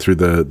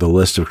the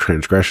list of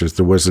transgressions,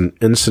 there was an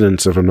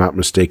incident, if I'm not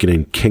mistaken,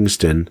 in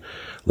Kingston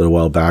a little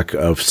while back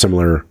of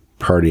similar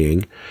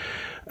partying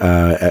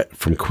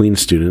from Queen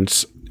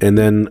students. And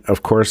then,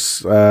 of course,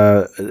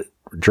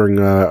 during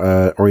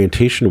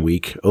orientation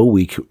week,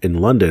 O-Week in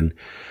London,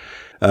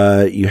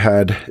 you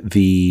had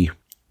the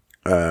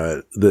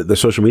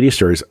social media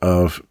stories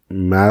of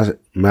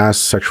mass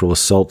sexual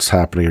assaults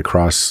happening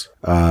across,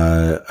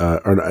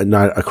 or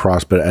not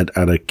across, but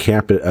at a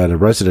campus, at a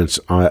residence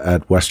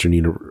at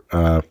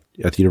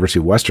at the University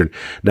of Western.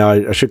 Now,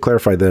 I should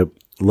clarify that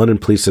London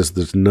police says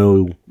there's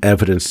no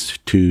evidence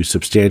to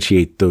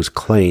substantiate those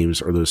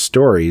claims or those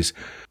stories.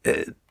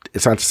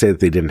 It's not to say that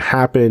they didn't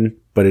happen,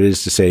 but it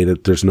is to say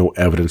that there's no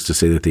evidence to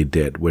say that they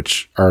did,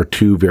 which are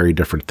two very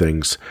different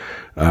things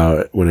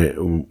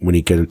when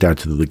you get down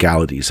to the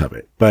legalities of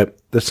it. But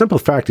the simple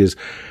fact is,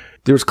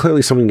 there was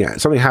clearly something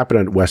happened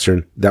at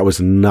Western that was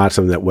not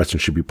something that Western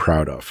should be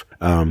proud of.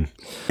 And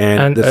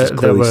this is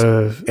clearly,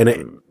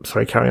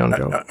 sorry, carry on,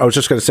 Joe. I was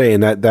just going to say,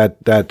 and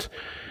that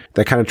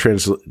kind of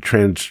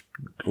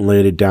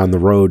translated down the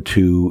road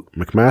to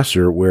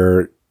McMaster,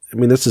 where, I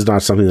mean, this is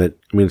not something that,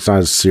 I mean, it's not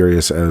as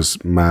serious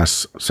as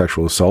mass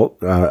sexual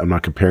assault. I'm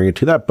not comparing it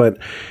to that, but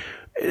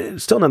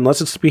still, nonetheless,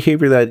 it's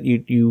behavior that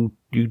you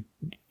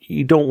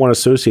don't want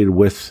associated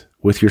with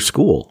your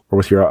school or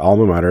with your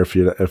alma mater if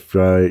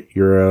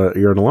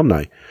you're an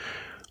alumni. I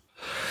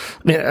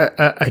mean,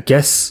 I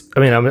guess. I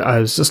mean, I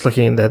was just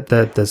looking at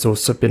that. There's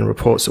also been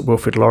reports at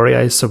Wilfrid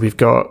Laurier. So we've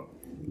got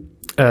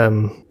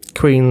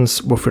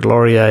Queen's, Wilfrid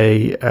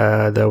Laurier.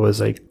 There was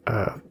a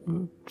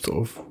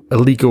sort of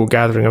illegal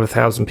gathering of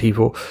 1,000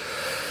 people.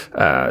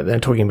 They're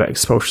talking about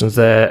expulsions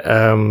there.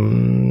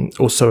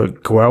 Also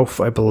at Guelph,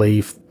 I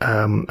believe.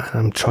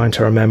 I'm trying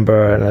to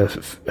remember, and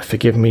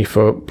forgive me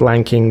for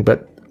blanking,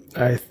 but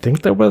I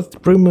think there were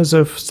rumors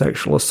of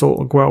sexual assault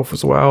at Guelph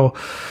as well,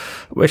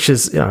 which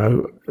is,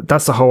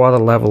 that's a whole other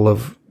level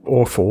of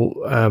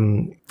awful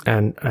and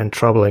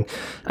troubling.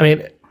 I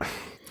mean,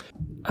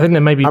 I think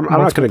there may be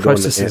multiple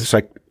processes.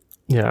 I'm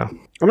not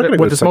going to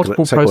go into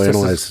multiple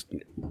processes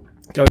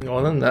going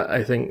on, and that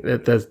I think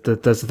that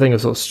there's a thing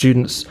of sort of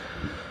students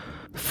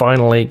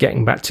finally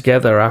getting back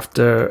together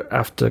after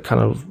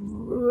kind of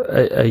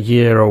a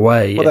year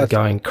away and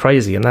going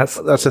crazy, and that's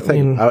the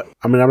thing.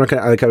 I'm not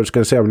going. Like I was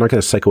going to say, I'm not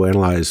going to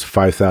psychoanalyze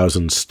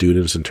 5,000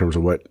 students in terms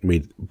of what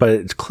made, but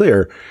it's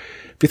clear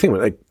if you think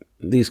about it, like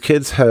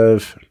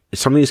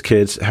some of these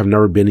kids have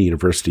never been to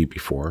university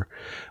before.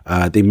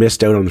 They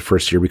missed out on the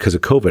first year because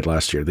of COVID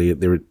last year.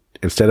 They were,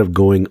 instead of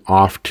going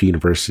off to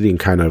university and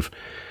kind of,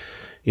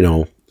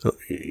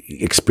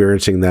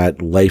 experiencing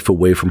that life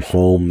away from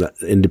home, that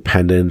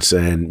independence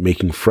and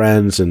making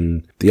friends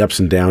and the ups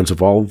and downs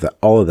of all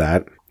of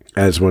that,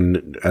 as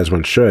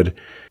one should.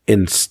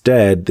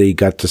 Instead, they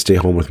got to stay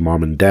home with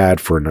mom and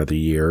dad for another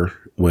year.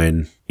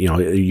 When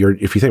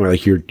if you think about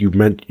it,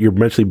 you're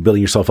mentally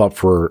building yourself up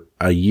for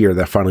a year,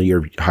 that final year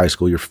of high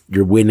school.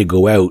 You're waiting to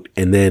go out,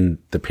 and then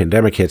the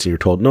pandemic hits, and you're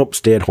told, nope,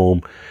 stay at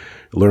home,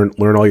 learn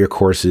all your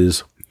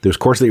courses. There's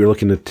courses that you're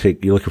looking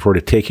forward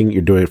to taking.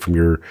 You're doing it from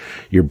your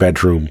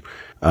bedroom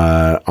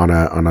on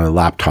a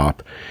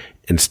laptop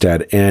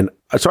instead. And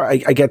so I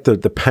get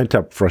the pent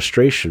up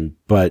frustration,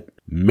 but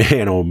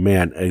man, oh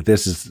man,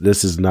 this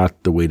is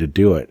not the way to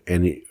do it.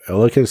 And I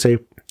look and say,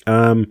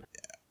 I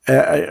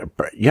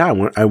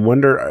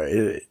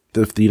wonder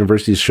if the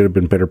universities should have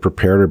been better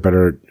prepared or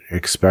better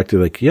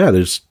expected.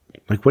 There's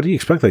what do you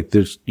expect?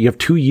 You have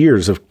 2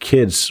 years of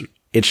kids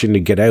itching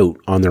to get out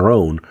on their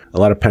own. A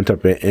lot of pent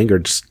up anger.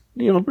 Just,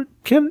 you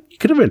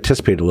could have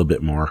anticipated a little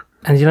bit more.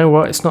 And you know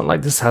what? It's not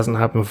like this hasn't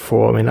happened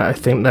before. I mean, I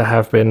think there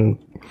have been,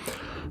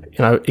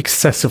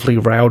 excessively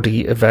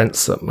rowdy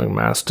events at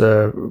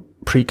McMaster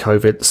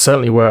pre-COVID.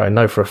 Certainly where I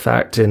know for a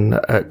fact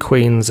at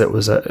Queen's, it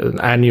was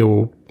an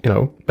annual,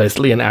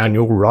 basically an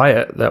annual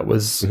riot that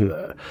was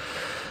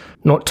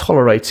not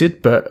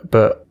tolerated,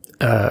 but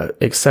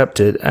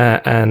accepted.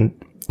 And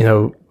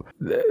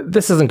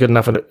this isn't good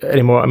enough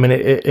anymore. I mean,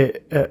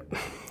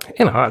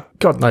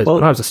 God knows,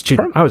 when I was a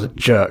student, I was a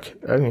jerk.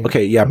 I mean,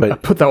 okay, yeah, but I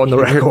put that on the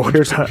record.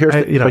 Here's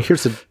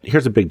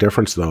the big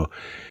difference, though.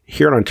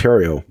 Here in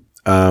Ontario,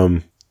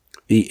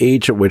 the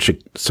age at which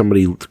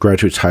somebody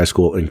graduates high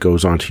school and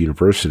goes on to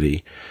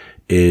university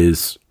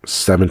is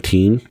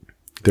 17,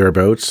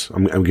 thereabouts.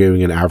 I'm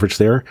giving an average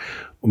there.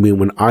 I mean,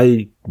 when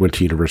I went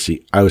to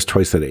university, I was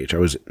twice that age. I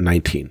was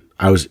 19.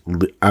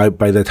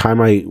 By the time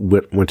I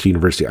went to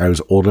university, I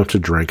was old enough to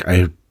drink.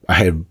 I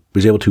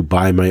was able to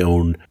buy my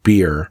own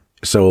beer.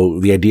 So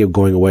the idea of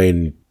going away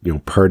and,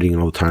 partying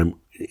all the time,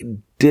 it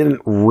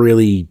didn't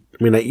really,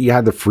 I mean, you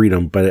had the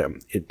freedom, but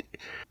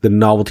the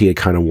novelty had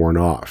kind of worn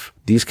off.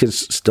 These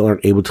kids still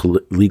aren't able to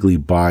legally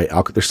buy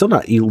alcohol. They're still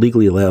not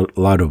legally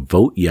allowed to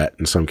vote yet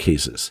in some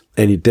cases.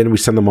 And then we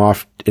send them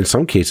off, in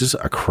some cases,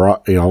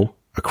 across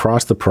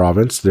the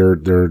province.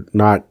 They're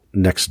not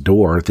next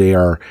door. They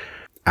are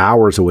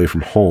hours away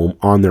from home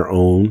on their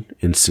own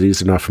in cities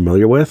they're not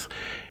familiar with.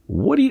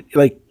 What do you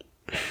like?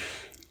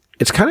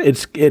 It's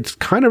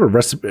kind of a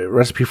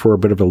recipe for a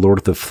bit of a Lord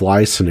of the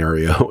Flies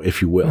scenario,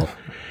 if you will.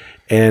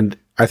 And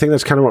I think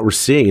that's kind of what we're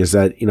seeing is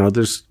that,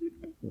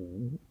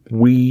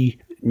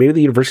 maybe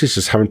the universities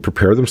just haven't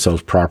prepared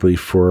themselves properly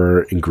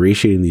for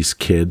ingratiating these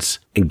kids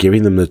and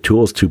giving them the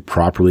tools to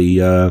properly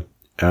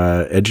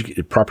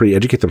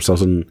educate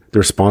themselves on the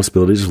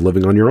responsibilities of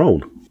living on your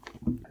own.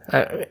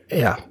 I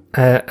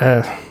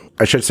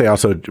should say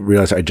also,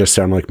 realize I just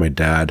sound like my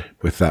dad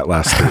with that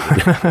last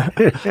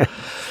statement.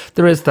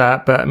 There is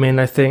that, but I mean,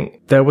 I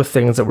think there were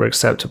things that were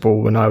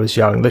acceptable when I was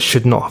young that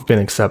should not have been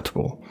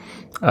acceptable.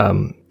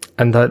 And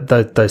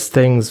those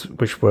things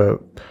which were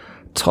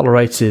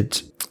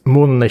tolerated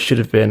more than they should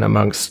have been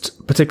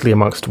particularly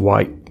amongst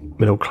white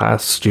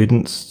middle-class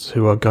students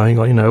who are going,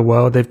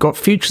 well, they've got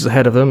futures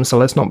ahead of them, so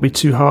let's not be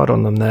too hard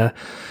on them there.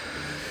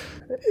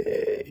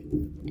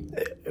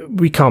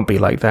 We can't be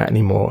like that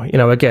anymore.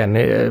 Again,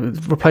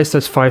 replace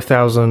those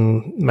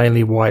 5,000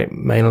 mainly white,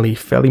 mainly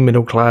fairly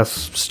middle-class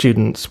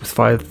students with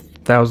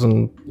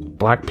 5,000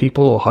 black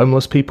people or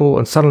homeless people,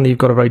 and suddenly you've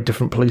got a very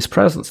different police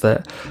presence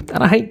there.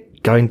 And I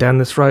hate going down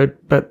this road,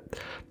 but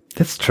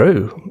it's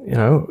true.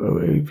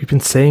 We've been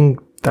seeing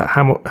that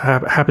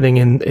happening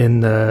in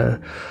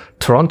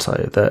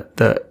Toronto, that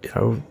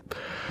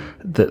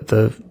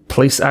the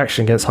police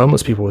action against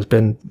homeless people has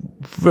been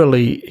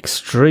really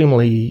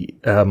extremely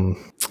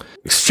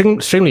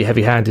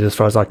heavy-handed as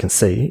far as I can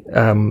see.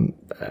 And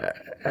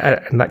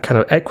that kind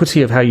of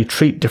equity of how you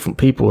treat different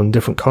people in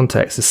different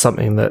contexts is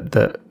something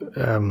that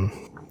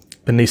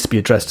needs to be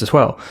addressed as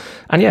well.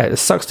 And yeah, it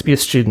sucks to be a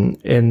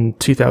student in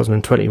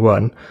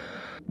 2021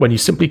 when you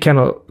simply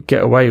cannot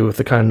get away with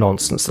the kind of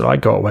nonsense that I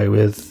got away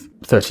with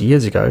 30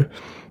 years ago.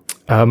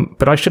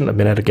 But I shouldn't have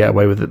been able to get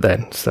away with it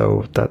then.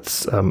 So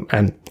that's,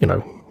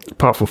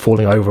 apart from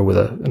falling over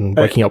and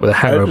waking up with a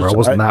hangover, I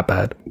wasn't that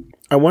bad.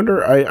 I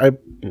wonder, I'm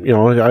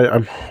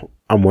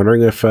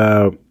wondering if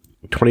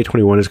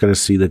 2021 is going to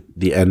see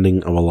the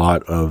ending of a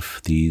lot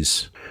of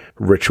these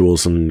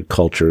rituals and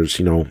cultures.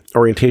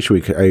 Orientation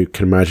week, I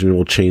can imagine it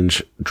will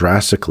change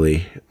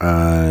drastically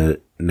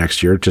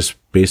next year, just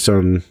based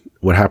on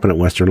what happened at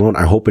Western Loan.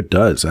 I hope it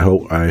does.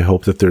 I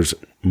hope that there's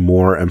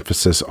more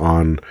emphasis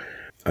on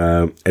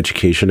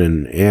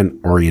education and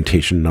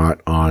orientation,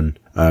 not on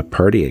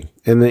partying.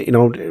 And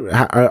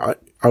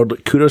I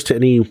would kudos to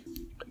any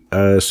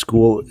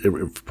school,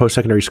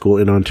 post-secondary school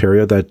in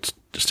Ontario that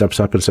steps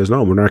up and says,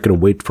 no, we're not going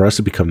to wait for us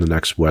to become the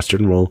next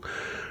Western. Well,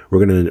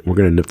 we're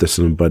gonna nip this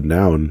in the bud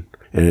now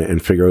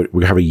and figure out.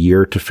 We have a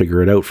year to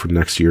figure it out for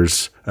next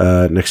year's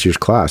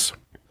class.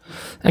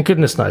 And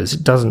goodness knows,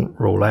 it doesn't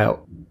rule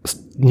out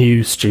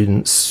new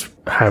students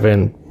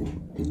having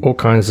all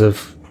kinds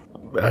of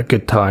a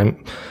good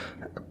time,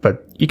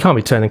 but you can't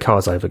be turning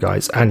cars over,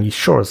 guys, and you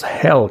sure as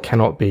hell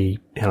cannot be,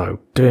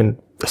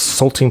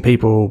 assaulting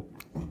people.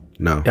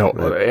 No,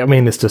 I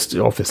mean, it's just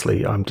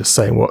obviously, I'm just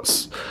saying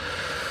what's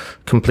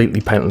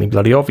completely patently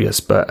bloody obvious,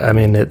 but I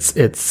mean, it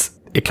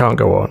can't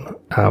go on.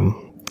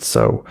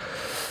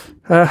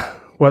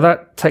 Well,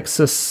 that takes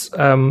us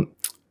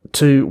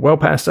to well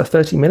past our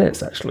 30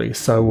 minutes, actually.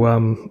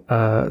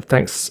 So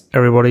thanks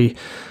everybody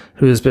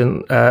who has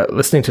been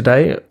listening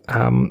today.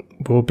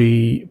 We'll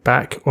be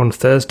back on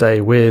Thursday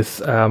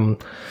with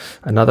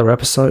another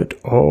episode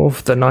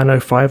of the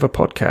 905er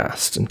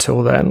podcast.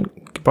 Until then,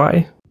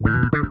 goodbye.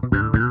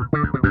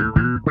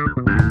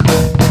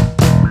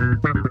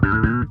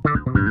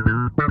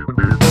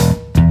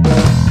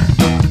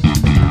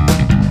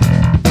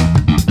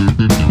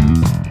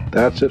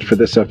 That's it for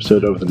this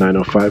episode of the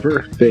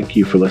 905er. Thank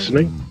you for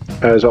listening.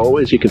 As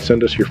always, you can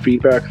send us your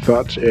feedback,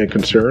 thoughts, and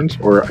concerns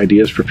or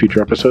ideas for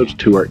future episodes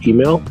to our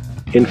email,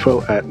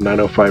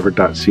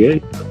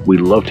 info@905er.ca.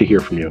 We'd love to hear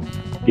from you.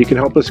 You can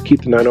help us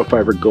keep the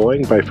 905er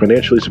going by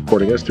financially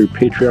supporting us through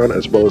Patreon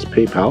as well as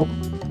PayPal.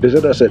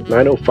 Visit us at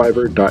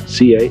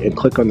 905er.ca and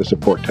click on the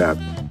support tab.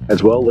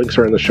 As well, links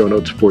are in the show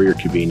notes for your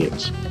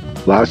convenience.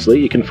 Lastly,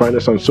 you can find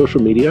us on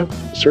social media.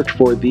 Search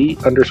for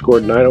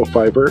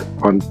 _905er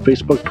on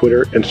Facebook,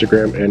 Twitter,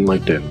 Instagram, and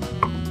LinkedIn.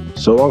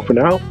 So long for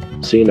now.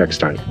 See you next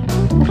time.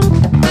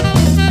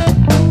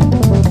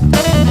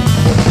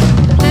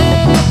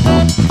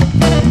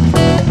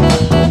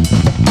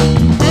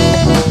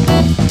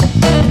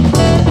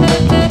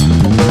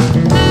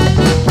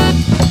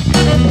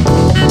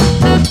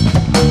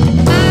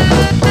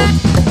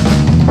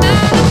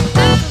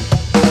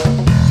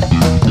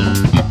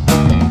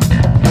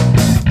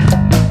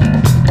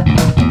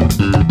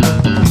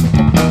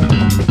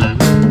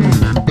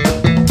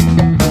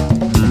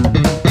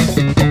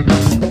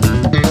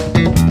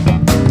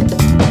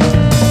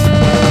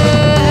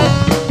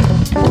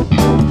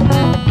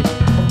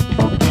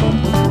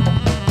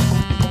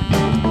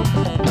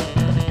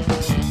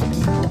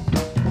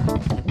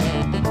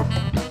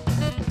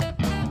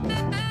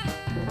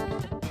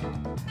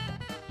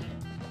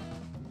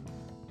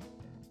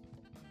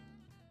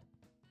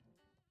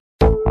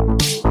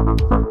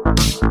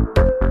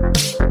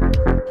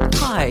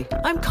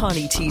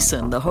 Connie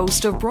Thiessen, the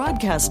host of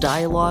Broadcast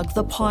Dialogue,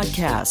 the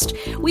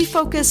podcast. We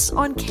focus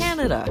on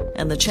Canada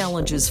and the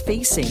challenges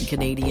facing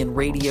Canadian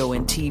radio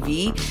and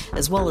TV,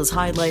 as well as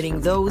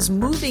highlighting those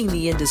moving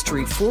the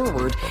industry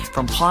forward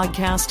from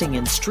podcasting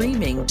and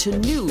streaming to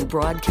new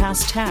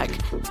broadcast tech.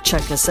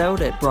 Check us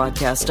out at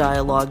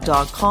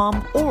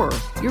broadcastdialogue.com or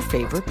your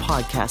favorite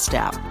podcast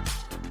app.